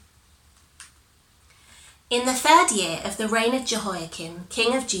In the 3rd year of the reign of Jehoiakim,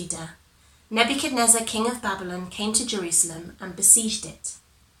 king of Judah, Nebuchadnezzar, king of Babylon, came to Jerusalem and besieged it.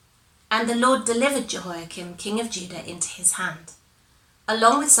 And the Lord delivered Jehoiakim, king of Judah, into his hand,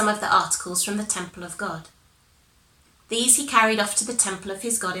 along with some of the articles from the temple of God. These he carried off to the temple of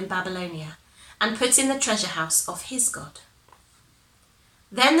his God in Babylonia, and put in the treasure house of his God.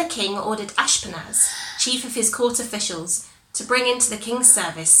 Then the king ordered Ashpenaz, chief of his court officials, to bring into the king's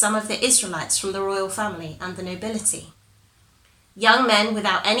service some of the Israelites from the royal family and the nobility. Young men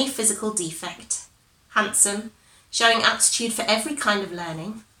without any physical defect, handsome, showing aptitude for every kind of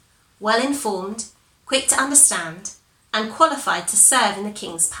learning, well-informed, quick to understand, and qualified to serve in the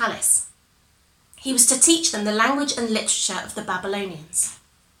king's palace. He was to teach them the language and literature of the Babylonians.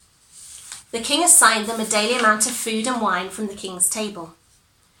 The king assigned them a daily amount of food and wine from the king's table.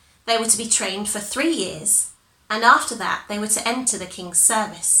 They were to be trained for 3 years, and after that they were to enter the king's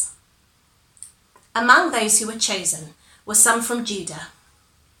service. Among those who were chosen were some from Judah: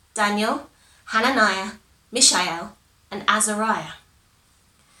 Daniel, Hananiah, Mishael, and Azariah.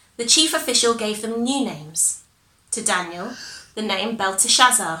 The chief official gave them new names. To Daniel, the name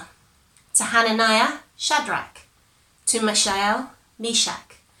Belteshazzar; to Hananiah, Shadrach; to Mishael,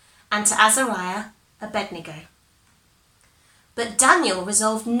 Meshach; and to Azariah, Abednego. But Daniel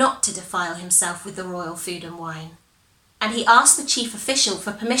resolved not to defile himself with the royal food and wine, and he asked the chief official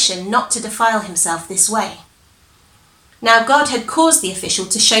for permission not to defile himself this way. Now God had caused the official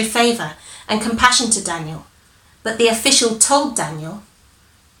to show favour and compassion to Daniel, but the official told Daniel,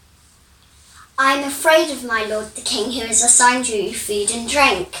 "I am afraid of my lord the king, who has assigned you food and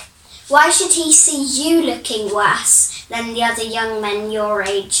drink. Why should he see you looking worse than the other young men your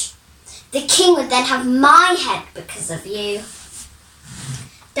age? The king would then have my head because of you."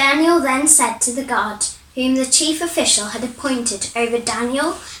 Daniel then said to the guard, whom the chief official had appointed over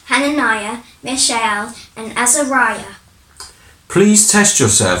Daniel, Hananiah, Mishael, and Azariah, "Please test your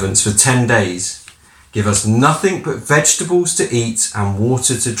servants for 10 days. Give us nothing but vegetables to eat and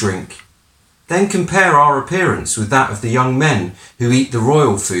water to drink. Then compare our appearance with that of the young men who eat the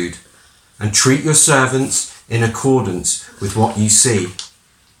royal food, and treat your servants in accordance with what you see."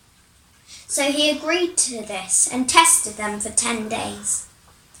 So he agreed to this and tested them for 10 days.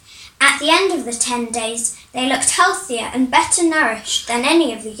 At the end of the 10 days, they looked healthier and better nourished than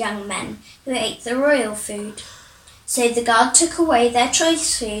any of the young men who ate the royal food. So the guard took away their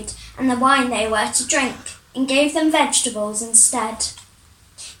choice food and the wine they were to drink, and gave them vegetables instead.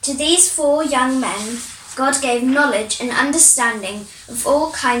 To these 4 young men, God gave knowledge and understanding of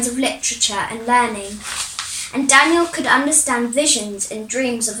all kinds of literature and learning, and Daniel could understand visions and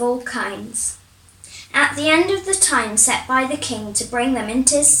dreams of all kinds. At the end of the time set by the king to bring them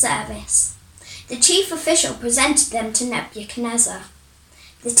into his service, the chief official presented them to Nebuchadnezzar.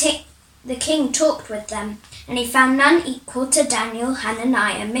 The king talked with them, and he found none equal to Daniel,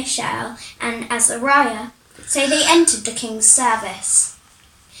 Hananiah, Mishael, and Azariah, so they entered the king's service.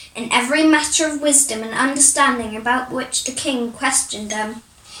 In every matter of wisdom and understanding about which the king questioned them,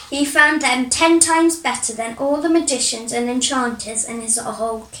 he found them 10 times better than all the magicians and enchanters in his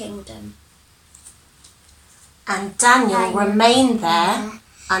whole kingdom. And Daniel remained there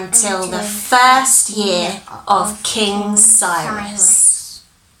until the 1st year of King Cyrus.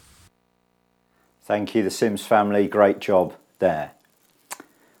 Thank you, the Sims family. Great job there.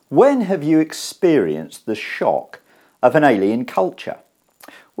 When have you experienced the shock of an alien culture?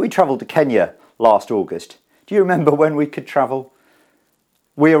 We travelled to Kenya last August. Do you remember when we could travel?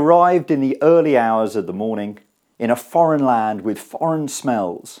 We arrived in the early hours of the morning in a foreign land with foreign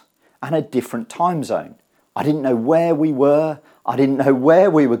smells and a different time zone. I didn't know where we were. I didn't know where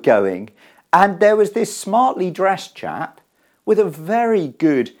we were going. And there was this smartly dressed chap with a very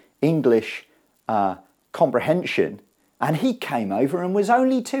good English comprehension. And he came over and was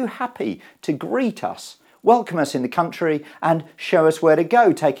only too happy to greet us, welcome us in the country and show us where to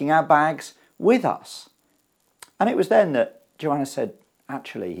go, taking our bags with us. And it was then that Joanna said,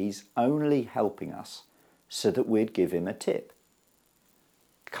 actually, he's only helping us so that we'd give him a tip.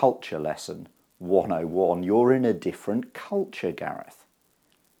 Culture lesson 101. You're in a different culture, Gareth.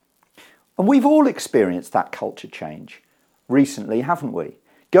 And we've all experienced that culture change recently, haven't we?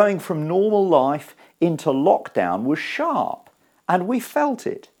 Going from normal life into lockdown was sharp, and we felt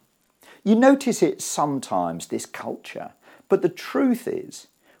it. You notice it sometimes, this culture, but the truth is,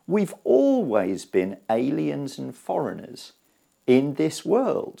 we've always been aliens and foreigners in this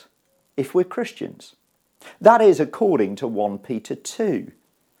world, if we're Christians. That is according to 1 Peter 2.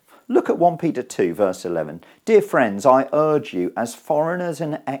 Look at 1 Peter 2, verse 11. "Dear friends, I urge you as foreigners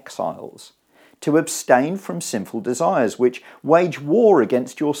and exiles to abstain from sinful desires which wage war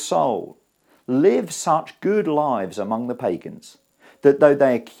against your soul. live such good lives among the pagans that though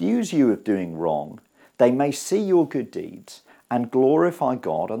they accuse you of doing wrong, they may see your good deeds and glorify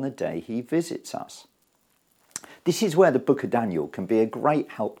God on the day he visits us. This is where the book of Daniel can be a great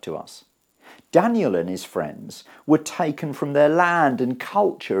help to us. Daniel and his friends were taken from their land and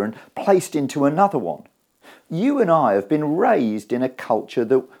culture and placed into another one. You and I have been raised in a culture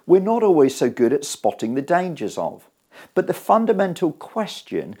that we're not always so good at spotting the dangers of. But the fundamental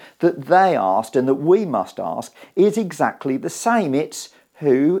question that they asked and that we must ask is exactly the same. It's,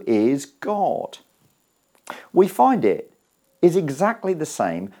 who is God? We find it is exactly the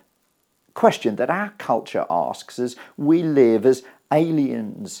same question that our culture asks as we live as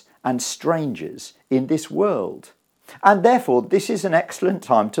aliens and strangers in this world. And therefore, this is an excellent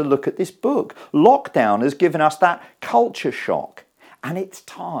time to look at this book. Lockdown has given us that culture shock, and it's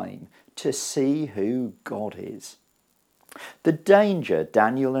time to see who God is. The danger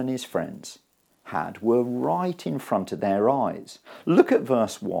Daniel and his friends had were right in front of their eyes. Look at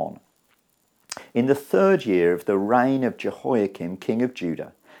verse 1. In the 3rd year of the reign of Jehoiakim, king of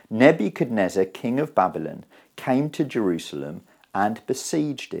Judah, Nebuchadnezzar, king of Babylon, came to Jerusalem and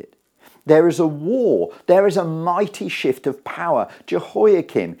besieged it. There is a war. There is a mighty shift of power.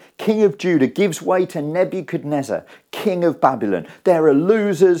 Jehoiakim, king of Judah, gives way to Nebuchadnezzar, king of Babylon. There are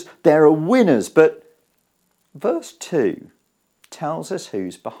losers, there are winners. But verse 2 tells us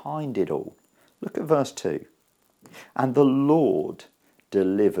who's behind it all. Look at verse 2. And the Lord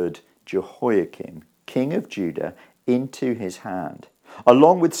delivered Jehoiakim, king of Judah, into his hand,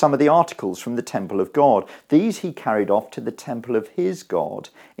 along with some of the articles from the temple of God. These he carried off to the temple of his God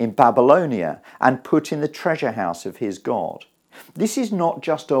in Babylonia and put in the treasure house of his God. This is not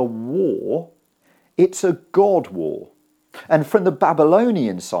just a war, it's a God war. And from the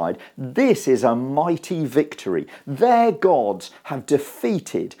Babylonian side, this is a mighty victory. Their gods have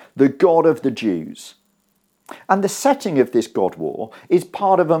defeated the God of the Jews. And the setting of this God war is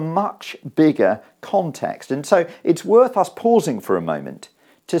part of a much bigger context. And so it's worth us pausing for a moment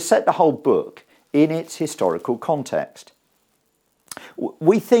to set the whole book in its historical context.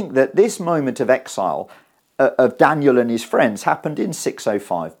 We think that this moment of exile of Daniel and his friends happened in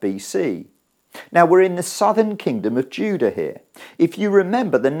 605 BC. Now we're in the southern kingdom of Judah here. If you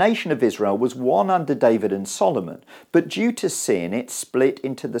remember, the nation of Israel was one under David and Solomon, but due to sin it split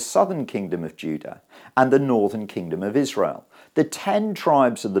into the southern kingdom of Judah and the northern kingdom of Israel. The 10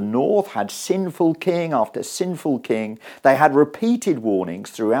 tribes of the north had sinful king after sinful king. They had repeated warnings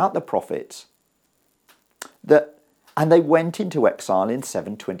throughout the prophets and they went into exile in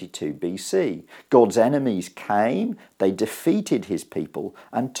 722 BC. God's enemies came, they defeated his people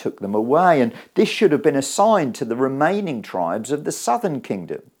and took them away. And this should have been a sign to the remaining tribes of the southern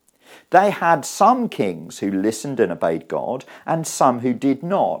kingdom. They had some kings who listened and obeyed God and some who did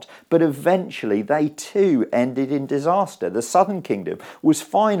not. But eventually they too ended in disaster. The southern kingdom was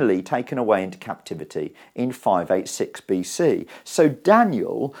finally taken away into captivity in 586 BC. So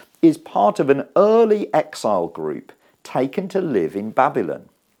Daniel is part of an early exile group taken to live in Babylon.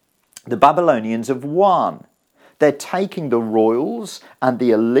 The Babylonians have won. They're taking the royals and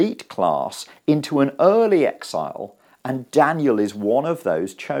the elite class into an early exile, and Daniel is one of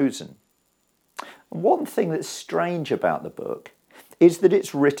those chosen. One thing that's strange about the book is that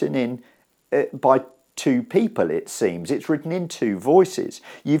it's written in by 2 people, it seems. It's written in 2 voices.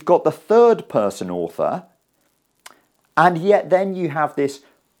 You've got the 3rd person author, and yet then you have this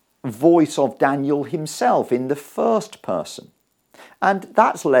voice of Daniel himself in the 1st person. And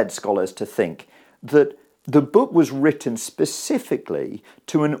that's led scholars to think that the book was written specifically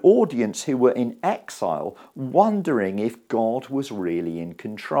to an audience who were in exile, wondering if God was really in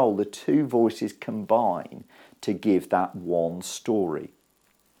control. The 2 voices combine to give that one story.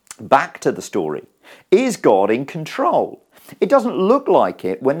 Back to the story. Is God in control? It doesn't look like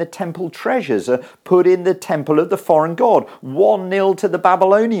it when the temple treasures are put in the temple of the foreign god, 1-0 to the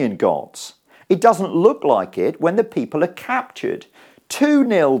Babylonian gods. It doesn't look like it when the people are captured,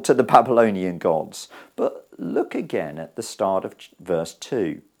 2-0 to the Babylonian gods. But look again at the start of verse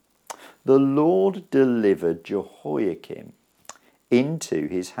 2. The Lord delivered Jehoiakim into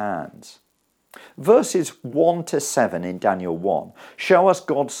his hands. Verses 1 to 7 in Daniel 1 show us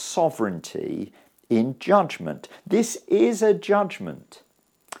God's sovereignty in judgment. This is a judgment.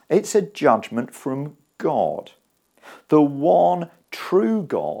 It's a judgment from God. The one true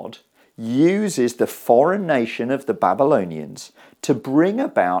God uses the foreign nation of the Babylonians to bring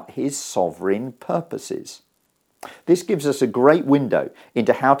about his sovereign purposes. This gives us a great window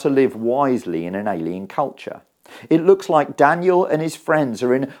into how to live wisely in an alien culture. It looks like Daniel and his friends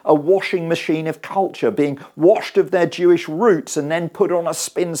are in a washing machine of culture, being washed of their Jewish roots and then put on a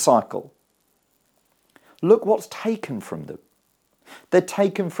spin cycle. look what's taken from them. They're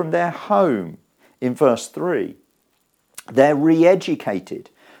taken from their home in verse 3. They're re-educated,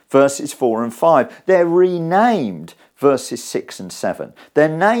 verses 4 and 5. They're renamed, verses 6 and 7. Their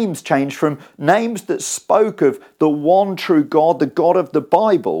names changed from names that spoke of the one true God, the God of the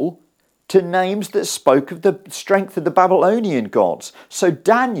Bible, to names that spoke of the strength of the Babylonian gods. So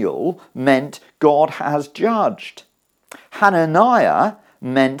Daniel meant God has judged. Hananiah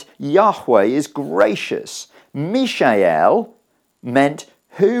meant Yahweh is gracious. Mishael meant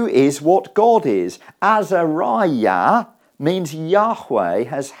who is what God is. Azariah means Yahweh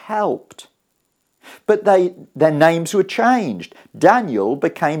has helped. But their names were changed. Daniel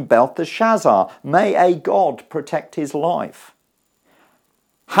became Belteshazzar. May a God protect his life.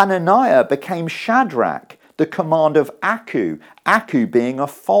 Hananiah became Shadrach, the command of Aku. Aku being a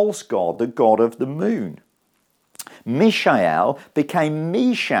false god, the god of the moon. Mishael became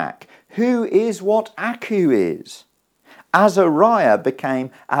Meshach, who is what Aku is. Azariah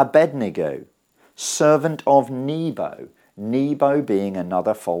became Abednego, servant of Nebo, Nebo being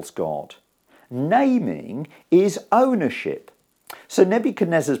another false god. Naming is ownership. So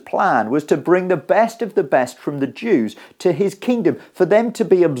Nebuchadnezzar's plan was to bring the best of the best from the Jews to his kingdom, for them to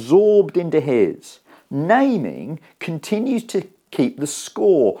be absorbed into his. Naming continues to keep the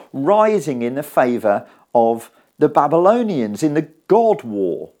score rising in the favour of the Babylonians in the God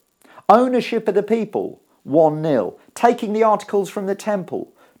War. Ownership of the people, 1-0. Taking the articles from the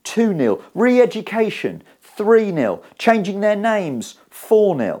temple, 2-0. Re-education, 3-0. Changing their names,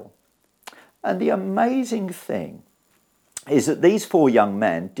 4-0. And the amazing thing is that these 4 young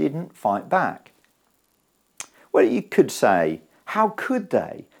men didn't fight back. Well, you could say, how could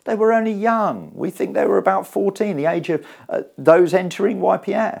they? They were only young. We think they were about 14, the age of those entering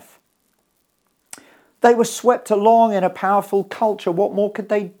YPF. They were swept along in a powerful culture. What more could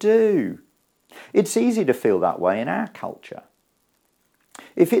they do? It's easy to feel that way in our culture.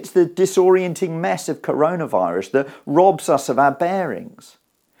 If it's the disorienting mess of coronavirus that robs us of our bearings,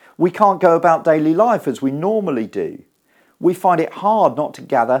 we can't go about daily life as we normally do. We find it hard not to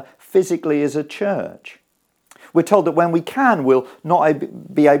gather physically as a church. We're told that when we can, we'll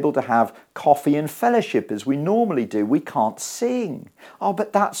not be able to have coffee and fellowship as we normally do. We can't sing. Oh,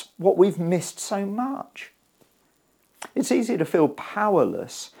 but that's what we've missed so much. It's easy to feel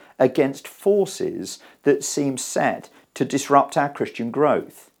powerless against forces that seem set to disrupt our Christian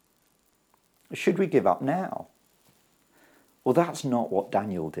growth. Should we give up now? Well, that's not what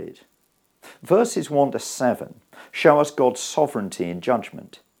Daniel did. Verses 1 to 7 show us God's sovereignty in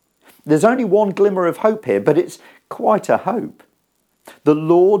judgment. There's only one glimmer of hope here, but it's quite a hope. The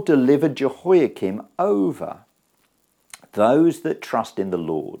Lord delivered Jehoiakim over. Those that trust in the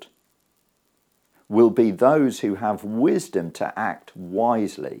Lord will be those who have wisdom to act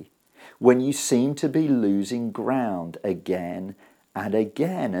wisely when you seem to be losing ground again and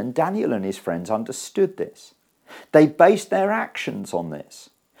again. And Daniel and his friends understood this. They based their actions on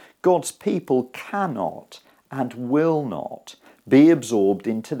this. God's people cannot and will not be absorbed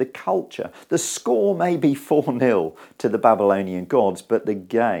into the culture. The score may be 4-0 to the Babylonian gods, but the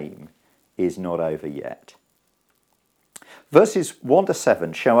game is not over yet. Verses 1 to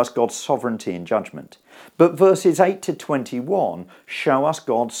 7 show us God's sovereignty in judgment, but verses 8 to 21 show us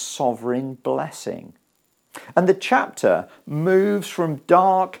God's sovereign blessing. And the chapter moves from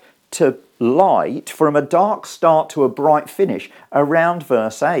dark to light, from a dark start to a bright finish, around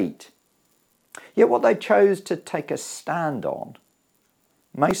verse 8. Yet what they chose to take a stand on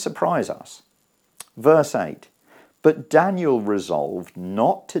may surprise us. Verse 8, but Daniel resolved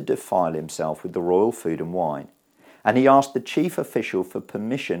not to defile himself with the royal food and wine, and he asked the chief official for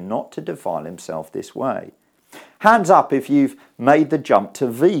permission not to defile himself this way. Hands up if you've made the jump to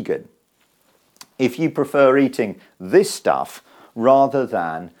vegan, if you prefer eating this stuff rather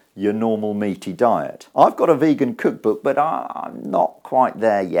than your normal meaty diet. I've got a vegan cookbook, but I'm not quite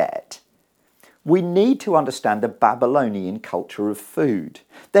there yet. We need to understand the Babylonian culture of food.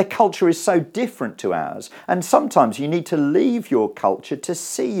 Their culture is so different to ours, and sometimes you need to leave your culture to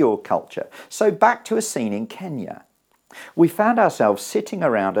see your culture. So back to a scene in Kenya. We found ourselves sitting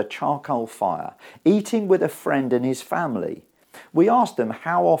around a charcoal fire, eating with a friend and his family. We asked them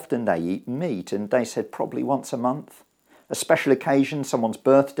how often they eat meat, and they said probably once a month. A special occasion, someone's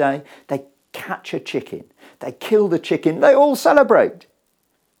birthday, they catch a chicken. They kill the chicken. They all celebrate.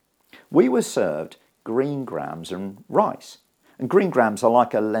 We were served green grams and rice. And green grams are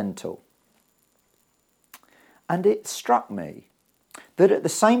like a lentil. And it struck me that at the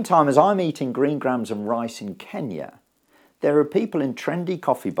same time as I'm eating green grams and rice in Kenya, there are people in trendy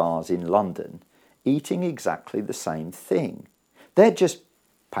coffee bars in London eating exactly the same thing. They're just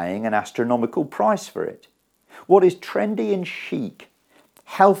paying an astronomical price for it. What is trendy and chic,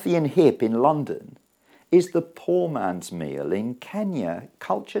 healthy and hip in London, is the poor man's meal in Kenya.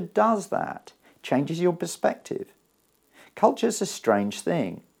 Culture does that. Changes your perspective. Culture's a strange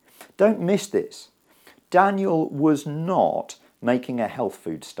thing. Don't miss this. Daniel was not making a health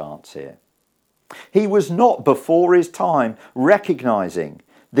food stance here. He was not before his time recognising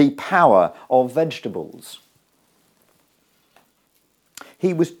the power of vegetables.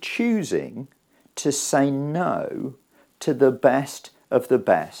 He was choosing to say no to the best of the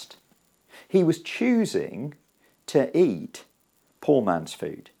best. He was choosing to eat poor man's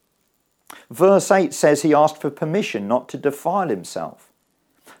food. Verse 8 says he asked for permission not to defile himself.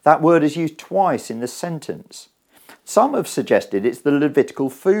 That word is used twice in the sentence. Some have suggested it's the Levitical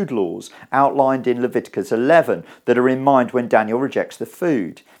food laws outlined in Leviticus 11 that are in mind when Daniel rejects the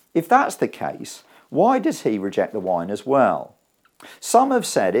food. If that's the case, why does he reject the wine as well? Some have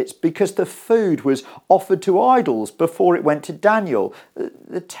said it's because the food was offered to idols before it went to Daniel.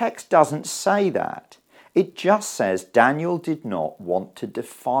 The text doesn't say that. It just says Daniel did not want to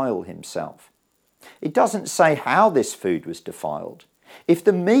defile himself. It doesn't say how this food was defiled. If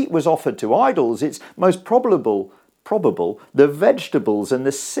the meat was offered to idols, it's most probable the vegetables and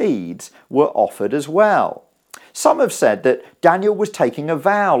the seeds were offered as well. Some have said that Daniel was taking a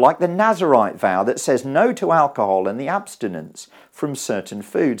vow, like the Nazirite vow that says no to alcohol and the abstinence from certain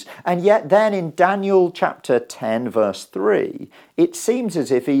foods. And yet then in Daniel chapter 10 verse 3, it seems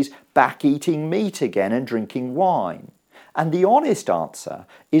as if he's back eating meat again and drinking wine. And the honest answer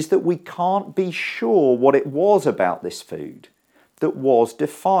is that we can't be sure what it was about this food that was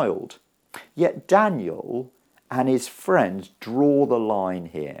defiled. Yet Daniel and his friends draw the line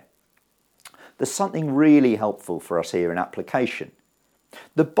here. There's something really helpful for us here in application.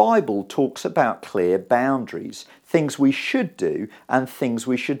 The Bible talks about clear boundaries, things we should do and things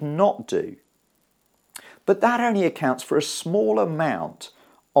we should not do. But that only accounts for a small amount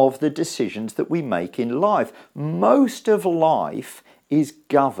of the decisions that we make in life. Most of life is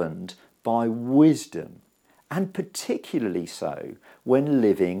governed by wisdom, and particularly so when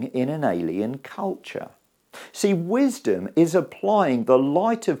living in an alien culture. See, wisdom is applying the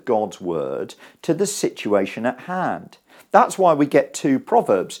light of God's word to the situation at hand. That's why we get two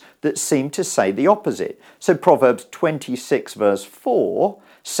proverbs that seem to say the opposite. So Proverbs 26 verse 4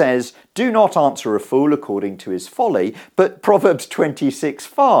 says, "Do not answer a fool according to his folly," but Proverbs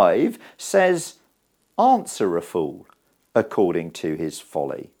 26:5 says, "Answer a fool according to his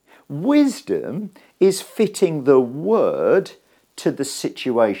folly." Wisdom is fitting the word to the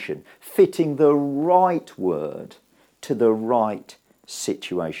situation, fitting the right word to the right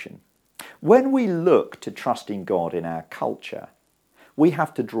situation. When we look to trust in God in our culture, we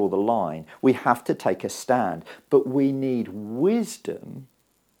have to draw the line, we have to take a stand, but we need wisdom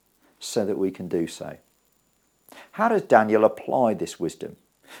so that we can do so. How does Daniel apply this wisdom?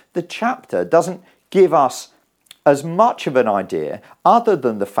 The chapter doesn't give us as much of an idea other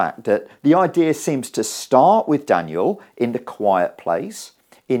than the fact that the idea seems to start with Daniel in the quiet place,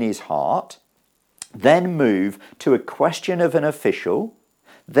 in his heart, then move to a question of an official,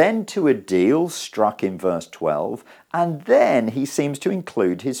 then to a deal struck in verse 12, and then he seems to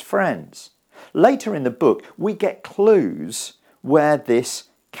include his friends. Later in the book, we get clues where this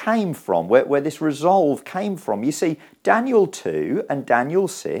came from, where this resolve came from. You see, Daniel 2 and Daniel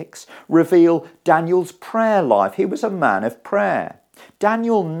 6 reveal Daniel's prayer life. He was a man of prayer.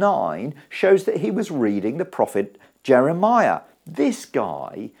 Daniel 9 shows that he was reading the prophet Jeremiah. This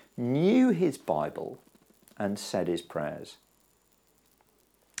guy knew his Bible and said his prayers.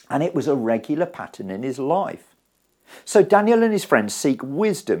 And it was a regular pattern in his life. So Daniel and his friends seek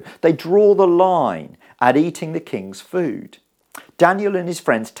wisdom. They draw the line at eating the king's food. Daniel and his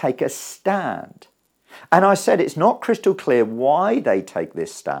friends take a stand. And I said it's not crystal clear why they take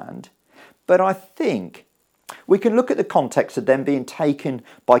this stand, but I think we can look at the context of them being taken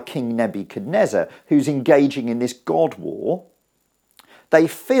by King Nebuchadnezzar, who's engaging in this God war. They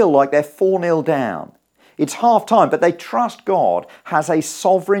feel like they're 4-0 down. It's half time, but they trust God has a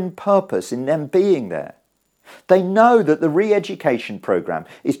sovereign purpose in them being there. They know that the re-education program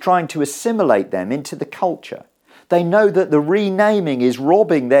is trying to assimilate them into the culture. They know that the renaming is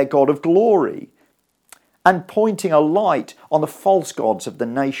robbing their God of glory and pointing a light on the false gods of the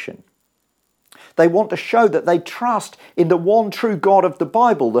nation. They want to show that they trust in the one true God of the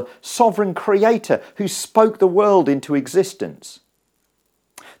Bible, the sovereign creator who spoke the world into existence.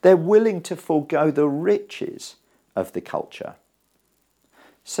 They're willing to forego the riches of the culture.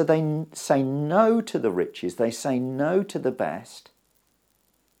 So they say no to the riches, they say no to the best,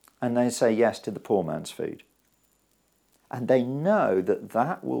 and they say yes to the poor man's food. And they know that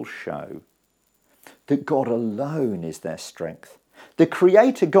that will show that God alone is their strength. The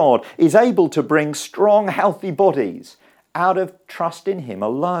Creator God is able to bring strong, healthy bodies out of trust in him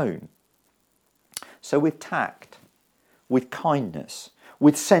alone. So with tact, with kindness,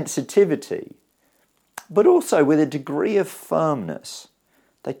 with sensitivity, but also with a degree of firmness,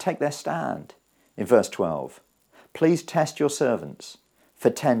 they take their stand. In verse 12, please test your servants for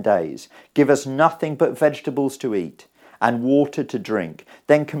 10 days. Give us nothing but vegetables to eat and water to drink.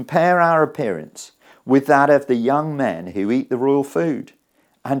 Then compare our appearance with that of the young men who eat the royal food,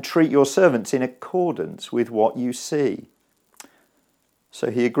 and treat your servants in accordance with what you see. So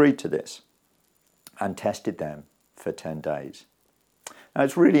he agreed to this and tested them for 10 days. Now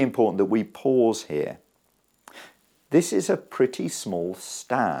it's really important that we pause here. This is a pretty small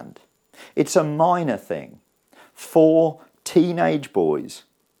stand. It's a minor thing. 4 teenage boys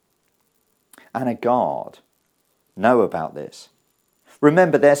and a guard know about this.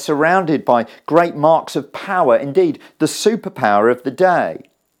 Remember, they're surrounded by great marks of power, indeed, the superpower of the day.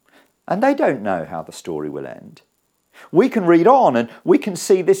 And they don't know how the story will end. We can read on and we can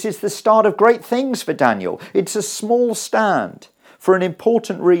see this is the start of great things for Daniel. It's a small stand for an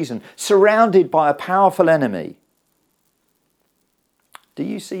important reason, surrounded by a powerful enemy. Do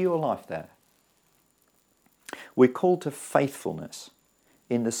you see your life there? We're called to faithfulness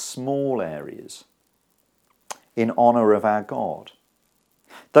in the small areas, in honour of our God.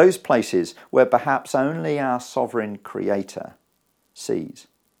 Those places where perhaps only our sovereign Creator sees.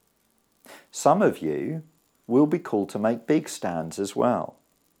 Some of you will be called to make big stands as well.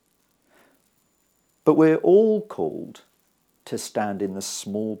 But we're all called to stand in the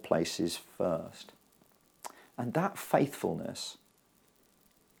small places first. And that faithfulness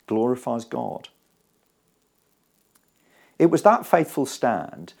glorifies God. It was that faithful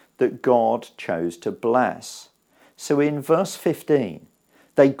stand that God chose to bless. So in verse 15,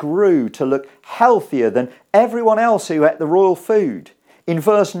 they grew to look healthier than everyone else who ate the royal food. In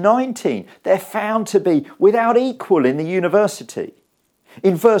verse 19, they're found to be without equal in the university.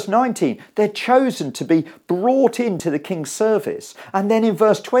 In verse 19, they're chosen to be brought into the king's service. And then in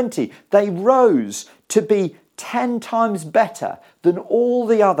verse 20, they rose to be 10 times better than all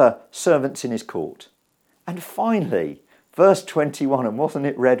the other servants in his court. And finally, verse 21, and wasn't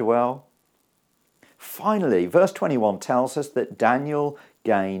it read well? Finally, verse 21 tells us that Daniel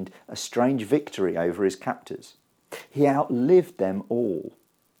gained a strange victory over his captors. He outlived them all.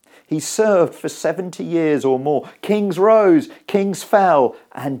 He served for 70 years or more. Kings rose, kings fell,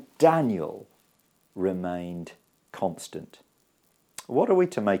 and Daniel remained constant. What are we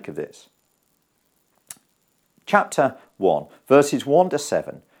to make of this? Chapter 1, verses 1 to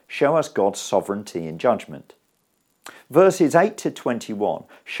 7 show us God's sovereignty in judgment. Verses 8 to 21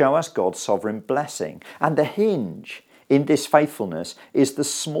 show us God's sovereign blessing. And the hinge in this faithfulness is the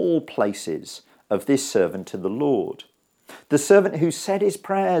small places of this servant to the Lord. The servant who said his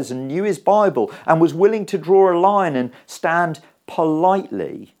prayers and knew his Bible and was willing to draw a line and stand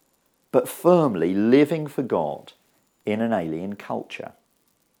politely but firmly living for God in an alien culture.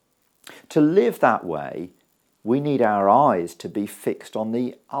 To live that way, we need our eyes to be fixed on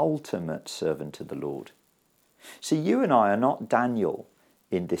the ultimate servant of the Lord. See, you and I are not Daniel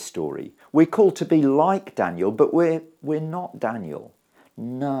in this story. We're called to be like Daniel, but we're not Daniel.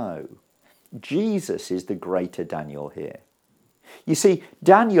 No. Jesus is the greater Daniel here. You see,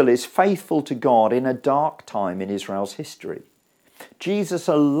 Daniel is faithful to God in a dark time in Israel's history. Jesus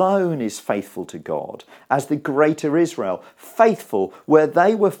alone is faithful to God as the greater Israel, faithful where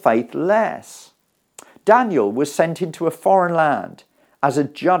they were faithless. Daniel was sent into a foreign land as a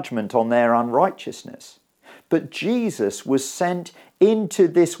judgment on their unrighteousness. But Jesus was sent into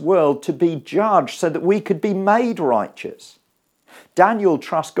this world to be judged so that we could be made righteous. Daniel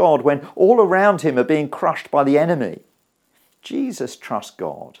trusts God when all around him are being crushed by the enemy. Jesus trusts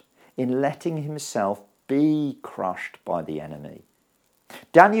God in letting himself be crushed by the enemy.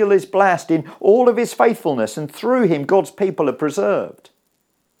 Daniel is blessed in all of his faithfulness, and through him God's people are preserved.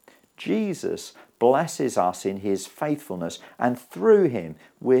 Jesus blesses us in his faithfulness, and through him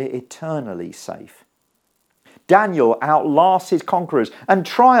we're eternally safe. Daniel outlasts his conquerors and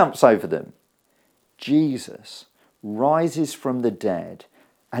triumphs over them. Jesus rises from the dead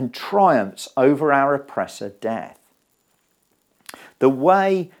and triumphs over our oppressor, death. The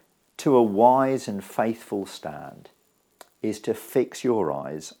way to a wise and faithful stand is to fix your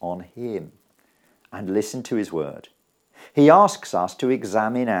eyes on him and listen to his word. He asks us to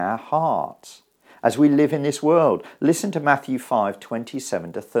examine our hearts as we live in this world. Listen to Matthew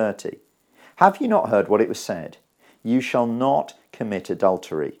 5:27 to 30. Have you not heard what it was said? You shall not commit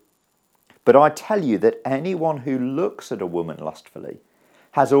adultery. But I tell you that anyone who looks at a woman lustfully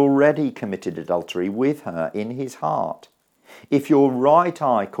has already committed adultery with her in his heart. If your right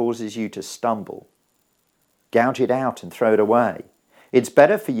eye causes you to stumble, gouge it out and throw it away. It's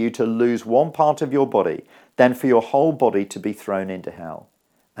better for you to lose one part of your body than for your whole body to be thrown into hell.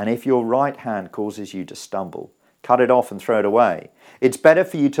 And if your right hand causes you to stumble, cut it off and throw it away. It's better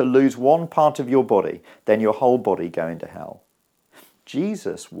for you to lose one part of your body than your whole body go into hell.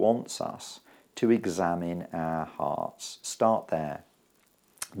 Jesus wants us to examine our hearts. Start there.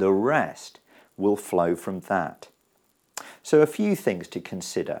 The rest will flow from that. So a few things to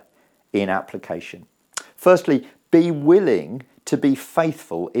consider in application. Firstly, be willing to be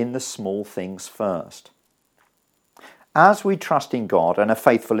faithful in the small things first. As we trust in God and are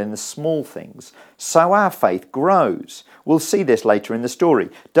faithful in the small things, so our faith grows. We'll see this later in the story.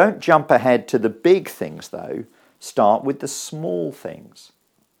 Don't jump ahead to the big things, though. Start with the small things.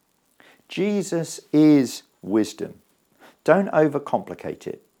 Jesus is wisdom. Don't overcomplicate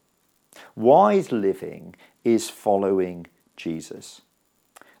it. Wise living is following Jesus.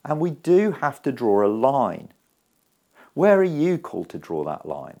 And we do have to draw a line. Where are you called to draw that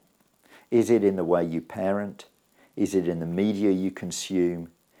line? Is it in the way you parent? Is it in the media you consume?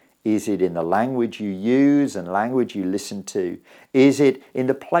 Is it in the language you use and language you listen to? Is it in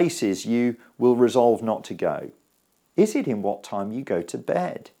the places you will resolve not to go? Is it in what time you go to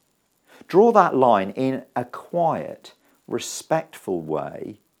bed? Draw that line in a quiet, respectful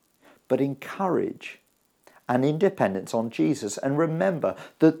way, but encourage an independence on Jesus. And remember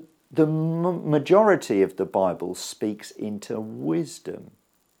that the majority of the Bible speaks into wisdom.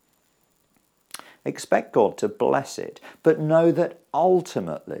 Expect God to bless it, but know that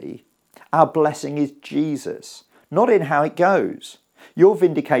ultimately our blessing is Jesus, not in how it goes. Your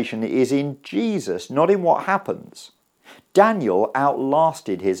vindication is in Jesus, not in what happens. Daniel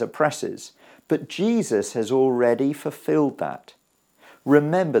outlasted his oppressors, but Jesus has already fulfilled that.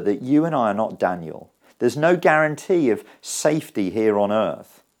 Remember that you and I are not Daniel. There's no guarantee of safety here on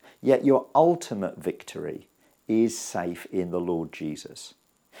earth, yet your ultimate victory is safe in the Lord Jesus.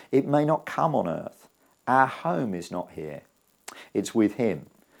 It may not come on earth. Our home is not here. It's with him.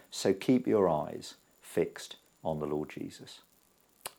 So keep your eyes fixed on the Lord Jesus.